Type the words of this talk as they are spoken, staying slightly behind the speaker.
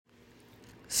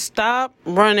Stop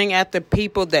running after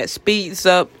people that speeds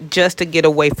up just to get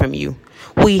away from you.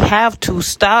 We have to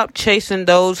stop chasing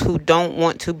those who don't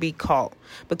want to be caught.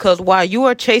 Because while you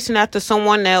are chasing after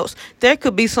someone else, there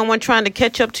could be someone trying to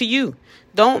catch up to you.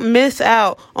 Don't miss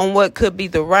out on what could be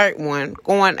the right one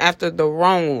going after the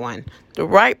wrong one. The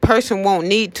right person won't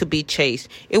need to be chased.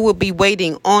 It will be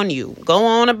waiting on you. Go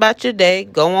on about your day,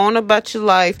 go on about your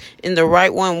life, and the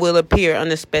right one will appear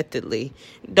unexpectedly.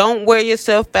 Don't wear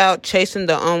yourself out chasing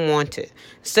the unwanted.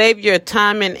 Save your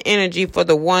time and energy for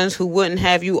the ones who wouldn't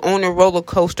have you on a roller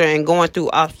coaster and going through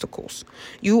obstacles.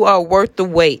 You are worth the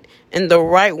wait, and the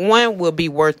right one will be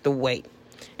worth the wait.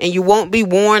 And you won't be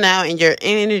worn out, and your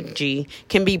energy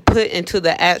can be put into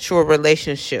the actual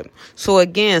relationship. So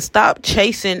again, stop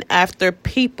chasing after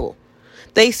people.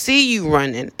 They see you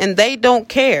running and they don't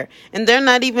care, and they're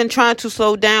not even trying to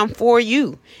slow down for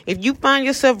you. If you find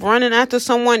yourself running after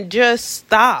someone, just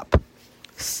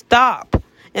stop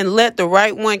and let the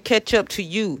right one catch up to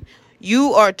you.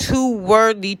 You are too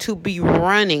worthy to be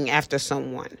running after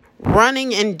someone.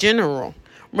 Running in general.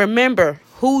 Remember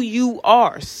who you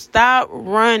are. Stop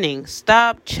running.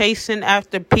 Stop chasing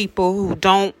after people who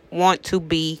don't want to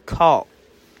be caught.